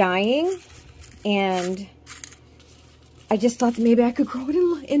was dying, and I just thought that maybe I could grow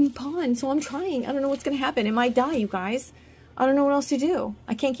it in pond, so I'm trying. I don't know what's going to happen. It might die, you guys. I don't know what else to do.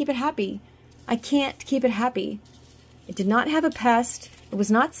 I can't keep it happy. I can't keep it happy. It did not have a pest. It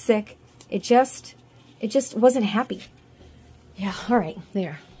was not sick. It just wasn't happy. Yeah, all right,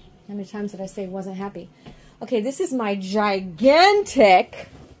 there. How many times did I say wasn't happy? Okay, this is my gigantic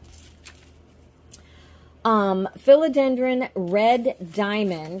philodendron red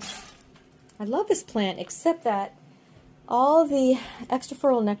diamond. I love this plant, except that all the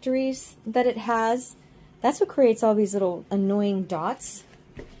extrafertile nectaries that it has, that's what creates all these little annoying dots.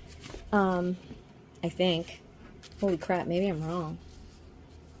 I think. Holy crap, maybe I'm wrong.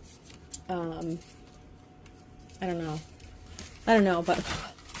 I don't know, but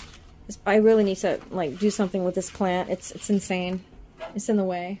I really need to like do something with this plant. It's insane. It's in the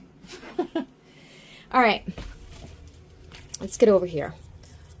way. All right. Let's get over here.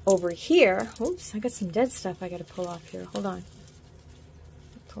 Over here, oops, I got some dead stuff I got to pull off here. Hold on.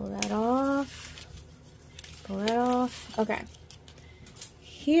 Pull that off. Pull that off. Okay.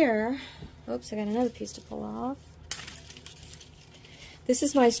 Here, oops, I got another piece to pull off. This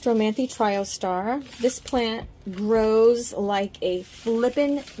is my Stromanthe Triostar. This plant grows like a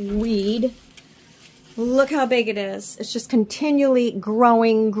flippin' weed. Look how big it is. It's just continually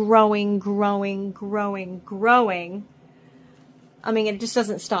growing, growing, growing, growing, growing. I mean, it just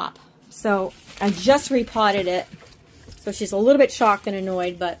doesn't stop. So I just repotted it. So she's a little bit shocked and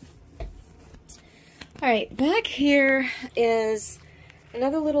annoyed, but... All right, back here is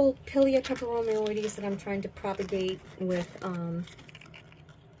another little Pilia peperomioides that I'm trying to propagate with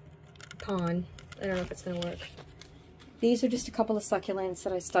pond. I don't know if it's going to work. These are just a couple of succulents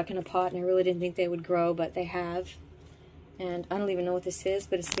that I stuck in a pot, and I really didn't think they would grow, but they have. And I don't even know what this is,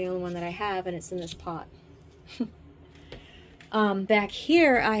 but it's the only one that I have, and it's in this pot. Back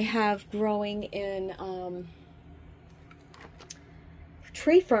here, I have growing in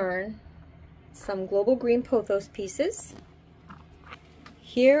tree fern, some global green pothos pieces.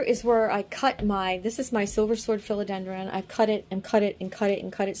 Here is where I cut my, this is my silver sword philodendron. I've cut it and cut it and cut it and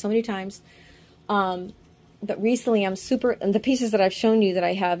cut it so many times. But recently I'm super, and the pieces that I've shown you that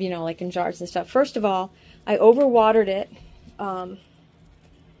I have, you know, like in jars and stuff. First of all, I overwatered it.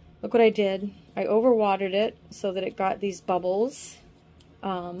 Look what I did. I overwatered it so that it got these bubbles.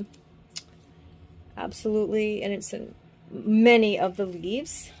 Absolutely, and it's in many of the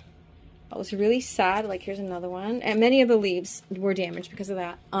leaves. I was really sad. Like, here's another one. And many of the leaves were damaged because of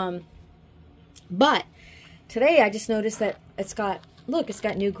that. But today I just noticed that it's got, look, it's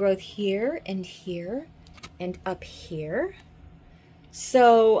got new growth here and up here.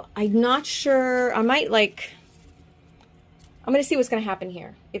 So I'm not sure. I might like, I'm going to see what's going to happen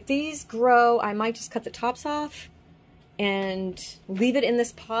here. If these grow, I might just cut the tops off and leave it in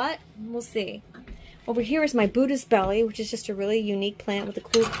this pot. We'll see. Over here is my Buddha's Belly, which is just a really unique plant with a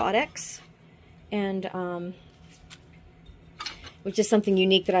cool codex. And which is something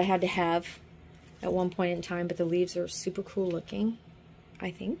unique that I had to have at one point in time, but the leaves are super cool looking,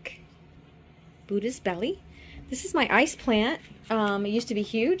 I think. Buddha's Belly. This is my ice plant. It used to be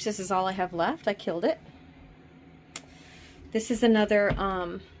huge. This is all I have left. I killed it. This is another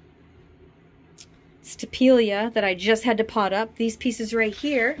Stapelia that I just had to pot up. These pieces right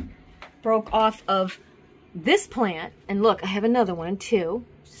here broke off of this plant. And look, I have another one too.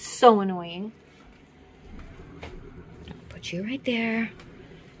 So annoying. Put you right there.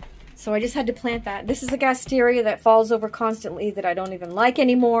 So I just had to plant that. This is a Gasteria that falls over constantly that I don't even like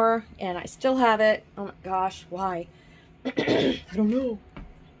anymore. And I still have it. Oh my gosh, why? I don't know.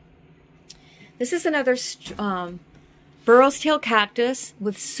 This is another Burrow's Tail cactus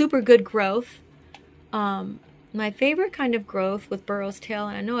with super good growth. My favorite kind of growth with Burrow's Tail,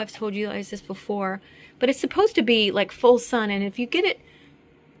 and I know I've told you guys this before, but it's supposed to be like full sun, and if you get it,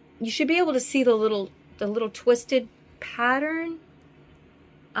 you should be able to see the little twisted pattern.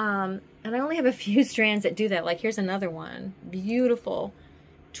 And I only have a few strands that do that. Like here's another one, beautiful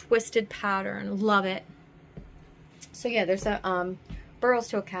twisted pattern, love it. So yeah, there's a Burrow's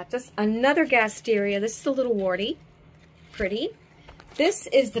Tail cactus, another Gasteria. This is a little warty, pretty. This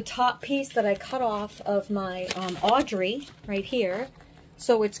is the top piece that I cut off of my Audrey right here.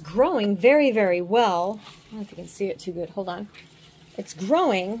 So it's growing very, very well. I don't know if you can see it too good. Hold on. It's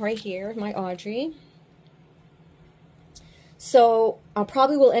growing right here, my Audrey. So I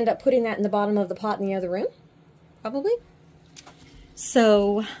probably will end up putting that in the bottom of the pot in the other room. Probably.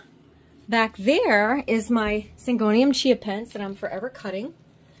 So back there is my Syngonium chiapense that I'm forever cutting.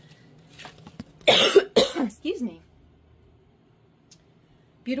 Excuse me.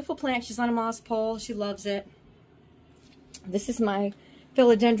 Beautiful plant. She's on a moss pole. She loves it. This is my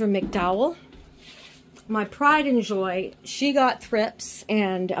Philodendron McDowell. My pride and joy. She got thrips,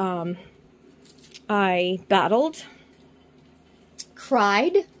 and I battled,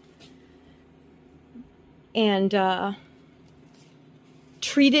 cried, and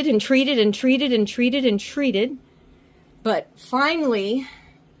treated and treated and treated and treated and treated. But finally,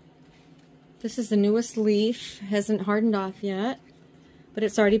 this is the newest leaf. Hasn't hardened off yet, but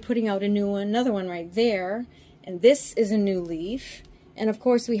it's already putting out a new one, another one right there. And this is a new leaf. And of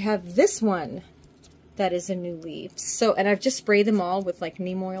course we have this one that is a new leaf. So, and I've just sprayed them all with like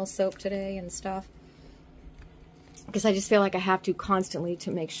neem oil soap today and stuff, because I just feel like I have to constantly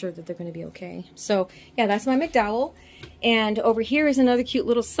to make sure that they're going to be okay. So yeah, that's my McDowell. And over here is another cute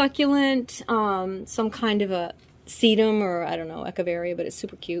little succulent, some kind of a sedum, or I don't know, echeveria, but it's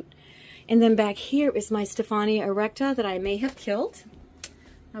super cute. And then back here is my Stephania erecta that I may have killed.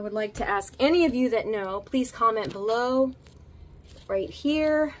 I would like to ask any of you that know, please comment below. Right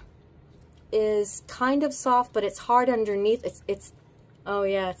here is kind of soft, but it's hard underneath. It's oh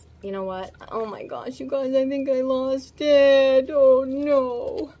yeah, you know what? Oh my gosh, you guys, I think I lost it. Oh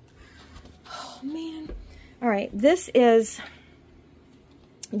no. Oh man. All right, this plant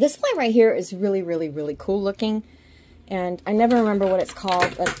right here is really, really, really cool looking. And I never remember what it's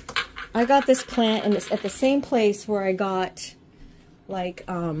called, but I got this plant and it's at the same place where I got like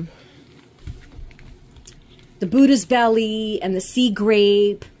the Buddha's belly and the sea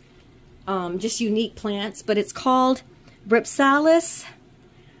grape, just unique plants, but it's called Rhipsalis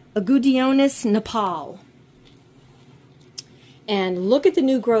agudionis Nepal. And look at the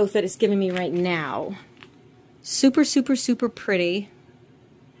new growth that it's giving me right now. Super, super, super pretty.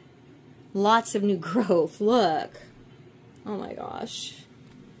 Lots of new growth. Look. Oh my gosh.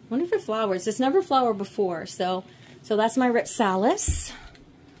 Wonder if it flowers. It's never flowered before, so that's my Rhipsalis.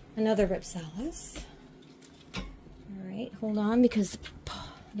 Another Rhipsalis. All right, hold on because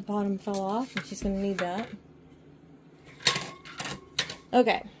the bottom fell off and she's going to need that.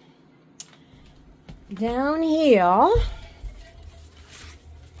 Okay. Down here,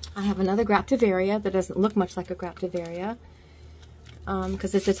 I have another Graptivaria that doesn't look much like a Graptivaria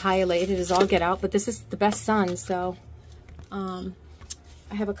because it's etiolated as all get out, but this is the best sun, so I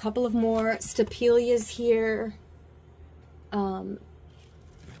have a couple of more Stapelias here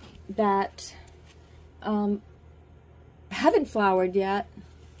that haven't flowered yet.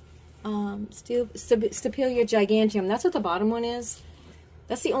 Stapelia giganteum, that's what the bottom one is.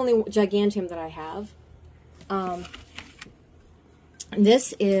 That's the only giganteum that I have.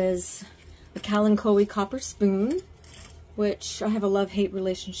 This is the Kalanchoe copper spoon, which I have a love-hate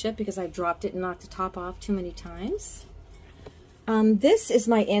relationship because I dropped it and knocked the top off too many times. This is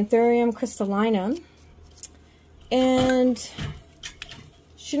my Anthurium crystallinum, and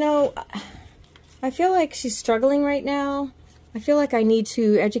you know, I feel like she's struggling right now. I feel like I need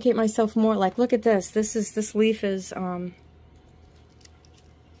to educate myself more. Like, look at this. This leaf is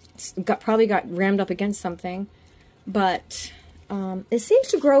probably got rammed up against something, but it seems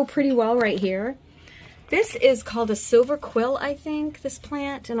to grow pretty well right here. This is called a silver quill, I think, this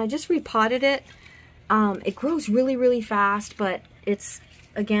plant, and I just repotted it. It grows really, really fast, but it's,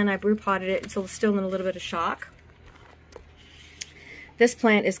 again, I've repotted it, so it's still in a little bit of shock. This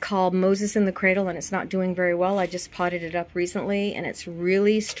plant is called Moses in the Cradle, and it's not doing very well. I just potted it up recently, and it's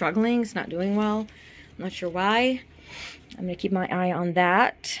really struggling. It's not doing well. I'm not sure why. I'm going to keep my eye on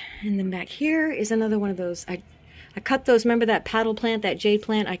that. And then back here is another one of those. I cut those, remember that paddle plant, that jade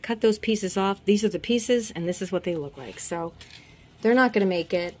plant? I cut those pieces off. These are the pieces, and this is what they look like. So they're not going to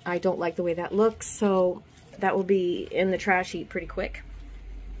make it. I don't like the way that looks, so that will be in the trash heap pretty quick.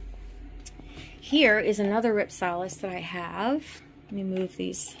 Here is another Rhipsalis that I have. Let me move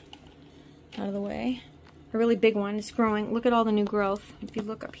these out of the way. A really big one. It's growing. Look at all the new growth. If you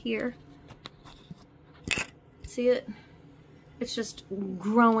look up here, see it? It's just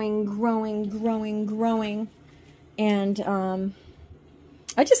growing, growing, growing, growing. And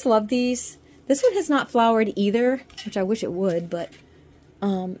I just love these. This one has not flowered either, which I wish it would, but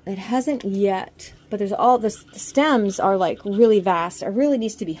it hasn't yet. But there's all the stems are like really vast. It really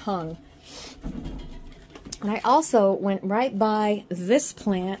needs to be hung. And I also went right by this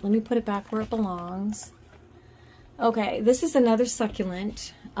plant. Let me put it back where it belongs. Okay, this is another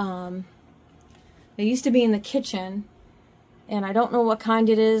succulent. It used to be in the kitchen, and I don't know what kind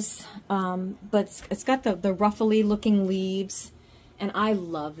it is, but it's got the ruffly looking leaves, and I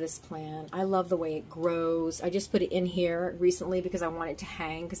love this plant. I love the way it grows. I just put it in here recently because I wanted to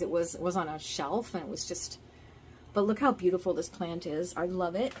hang because it was on a shelf, and it was just, but look how beautiful this plant is. I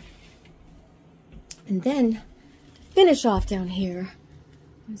love it. And then, to finish off down here,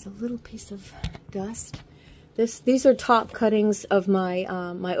 there's a little piece of dust. These are top cuttings of my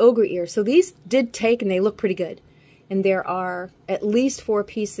my ogre ear. So these did take, and they look pretty good. And there are at least 4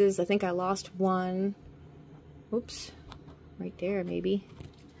 pieces. I think I lost one. Oops, right there maybe.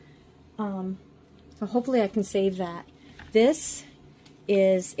 So hopefully I can save that. This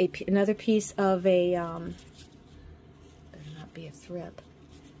is another piece of a, better not be a thrip.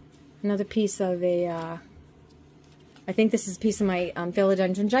 Another piece of a, I think this is a piece of my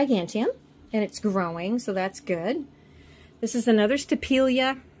Philodendron giganteum, and it's growing, so that's good. This is another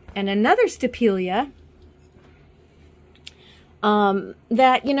Stapelia, and another Stapelia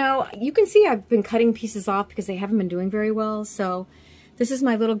that, you know, you can see I've been cutting pieces off because they haven't been doing very well. So this is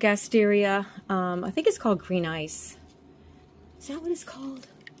my little Gasteria. I think it's called Green Ice. Is that what it's called?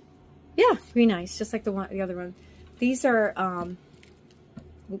 Yeah, Green Ice, just like the other one. These are,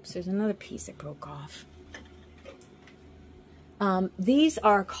 oops, there's another piece that broke off. These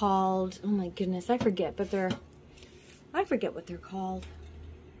are called, oh my goodness, I forget what they're called.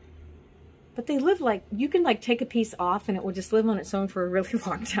 But they live like, you can like take a piece off and it will just live on its own for a really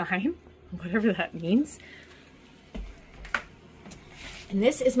long time, whatever that means. And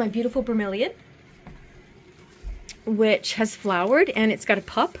this is my beautiful bromeliad, which has flowered, and it's got a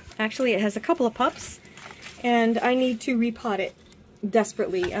pup. Actually, it has a couple of pups, and I need to repot it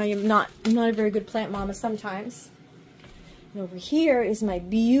desperately. I'm not a very good plant mama sometimes. And over here is my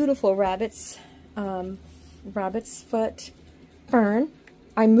beautiful rabbit's foot fern.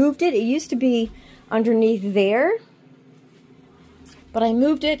 I moved it. It used to be underneath there, but I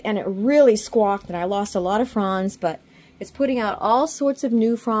moved it and it really squawked and I lost a lot of fronds, but it's putting out all sorts of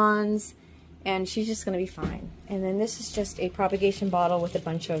new fronds and she's just going to be fine. And then this is just a propagation bottle with a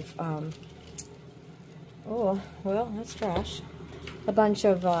bunch of, oh, well, that's trash. A bunch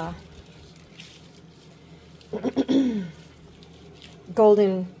of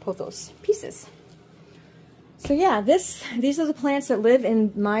golden pothos pieces. So yeah, these are the plants that live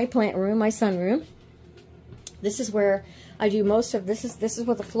in my plant room, my sunroom. This is where I do most of this. This is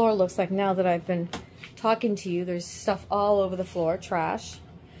what the floor looks like now that I've been talking to you. There's stuff all over the floor, trash.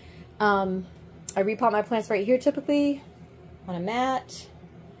 I repot my plants right here typically on a mat.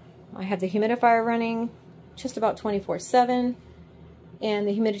 I have the humidifier running just about 24/7. And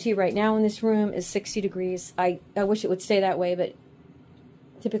the humidity right now in this room is 60 degrees. I wish it would stay that way, but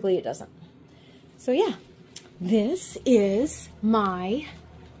typically it doesn't. So yeah. This is my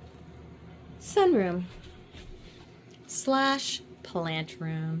sunroom / plant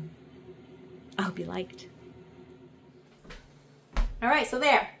room. I hope you liked. All right, so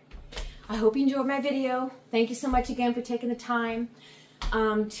there. I hope you enjoyed my video. Thank you so much again for taking the time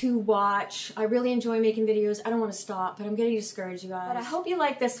to watch. I really enjoy making videos. I don't want to stop, but I'm getting discouraged, you guys. But I hope you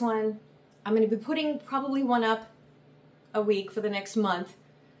like this one. I'm going to be putting probably one up a week for the next month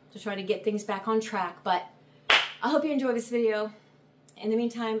to try to get things back on track, but I hope you enjoyed this video. In the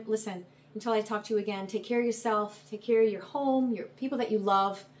meantime, listen, until I talk to you again, take care of yourself, take care of your home, your people that you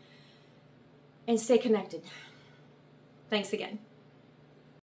love, and stay connected. Thanks again.